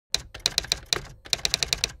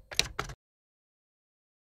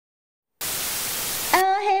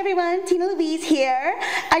everyone, Tina Louise here.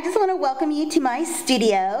 I just want to welcome you to my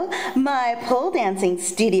studio, my pole dancing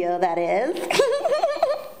studio, that is.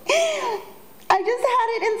 I just had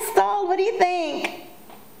it installed. What do you think?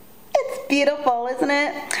 It's beautiful, isn't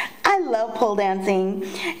it? I love pole dancing.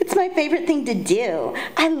 It's my favorite thing to do.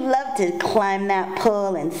 I love to climb that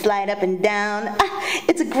pole and slide up and down.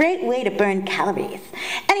 It's a great way to burn calories.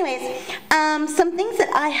 Anyways, some things that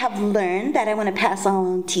I have learned that I want to pass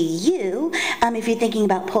along to you, if you're thinking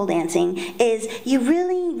about pole dancing, is you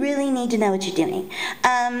really need to know what you're doing.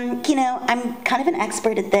 I'm kind of an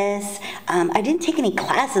expert at this. I didn't take any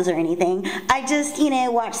classes or anything. I just,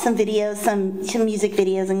 watched some videos, some music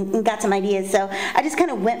videos, and got some ideas. So I just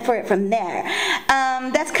kind of went for it from there.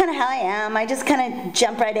 That's kind of how I am. I just kind of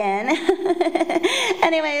jump right in.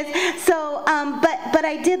 Anyways, so, but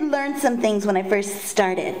I did learn some things when I first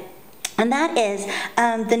started. And that is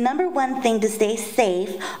the number one thing to stay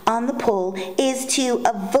safe on the pole is to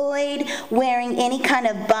avoid wearing any kind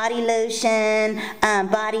of body lotion,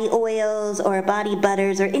 body oils, or body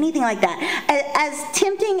butters, or anything like that. As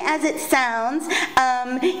tempting as it sounds,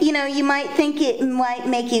 you might think it might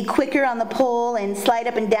make you quicker on the pole and slide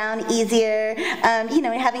up and down easier.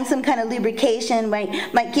 Having some kind of lubrication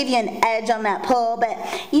might give you an edge on that pole, but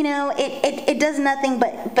it does nothing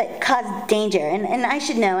but cause danger. And I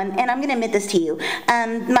should know, and I'm going to admit this to you.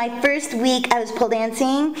 My first week I was pole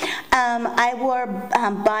dancing, I wore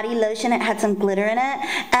body lotion. It had some glitter in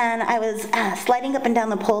it, and I was sliding up and down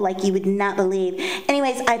the pole like you would not believe.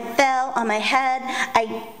 Anyways, I fell on my head.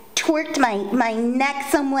 I twerked my neck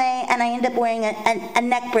some way, and I ended up wearing a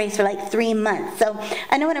neck brace for like 3 months. So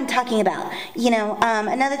I know what I'm talking about.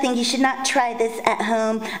 Another thing, you should not try this at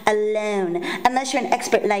home alone unless you're an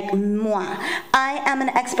expert like moi. I am an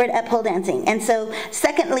expert at pole dancing, and so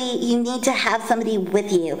secondly, you need to have somebody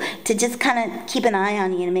with you to just kind of keep an eye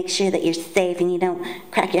on you to make sure that you're safe and you don't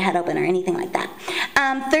crack your head open or anything like that.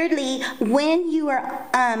 Thirdly, when you are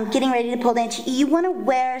getting ready to pole dance, you want to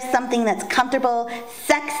wear something that's comfortable,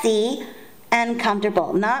 sexy, and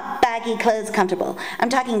comfortable. Not baggy clothes comfortable. I'm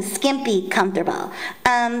talking skimpy comfortable.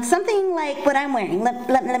 Something like what I'm wearing.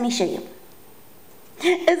 Let me show you.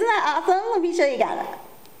 Isn't that awesome? Let me show you guys.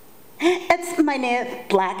 It's my new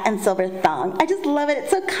black and silver thong. I just love it.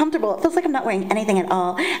 It's so comfortable. It feels like I'm not wearing anything at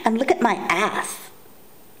all. And look at my ass.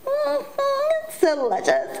 It's so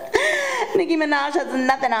delicious. Nicki Minaj has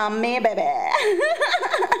nothing on me, baby.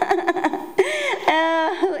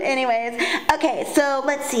 Anyways, okay, so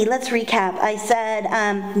let's see, let's recap. I said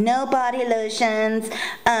no body lotions,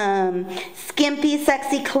 skimpy,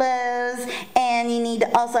 sexy clothes, and you need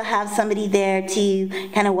to also have somebody there to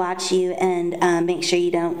kind of watch you and make sure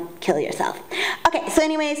you don't kill yourself. Okay, so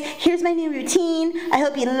anyways, here's my new routine. I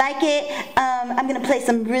hope you like it. I'm going to play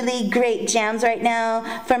some really great jams right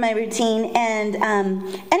now for my routine, and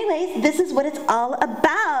anyways, this is what it's all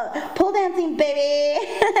about. Pole dancing, baby.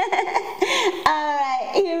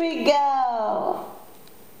 Alright, here we go.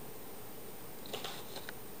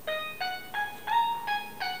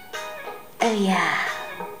 Oh yeah.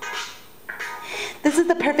 This is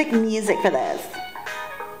the perfect music for this.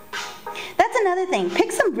 That's another thing.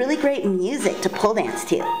 Pick some really great music to pole dance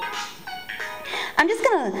to. I'm just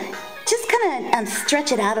gonna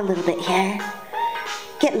stretch it out a little bit here.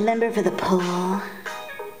 Get limber for the pole.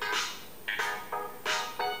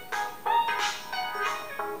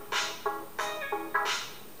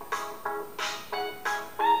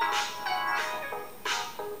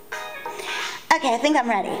 Okay, I think I'm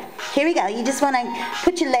ready. Here we go. You just want to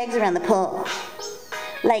put your legs around the pole,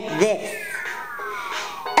 like this.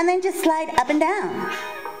 And then just slide up and down.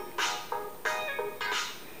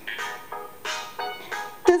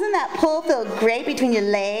 Doesn't that pole feel great between your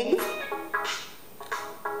legs?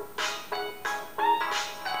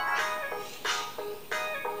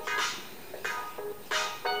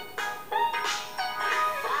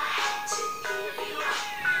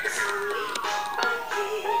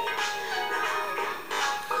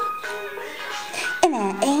 And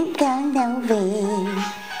I ain't going nowhere.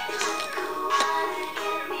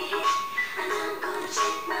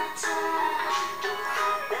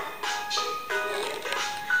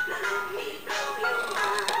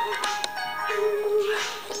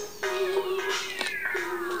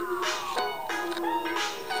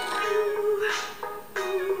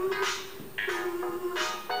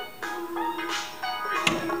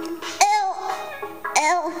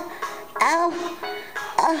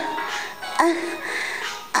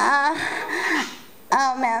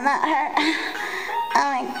 Oh man, that hurt.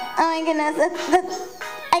 Oh my goodness,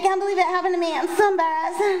 I can't believe it happened to me. I'm so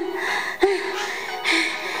embarrassed.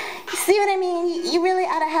 You see what I mean? You really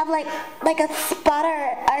ought to have like a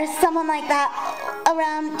spotter or someone like that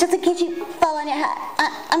around just in case you fall on your hat.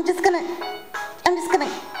 I'm just gonna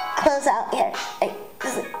close out here. Hey,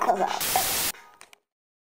 just close out.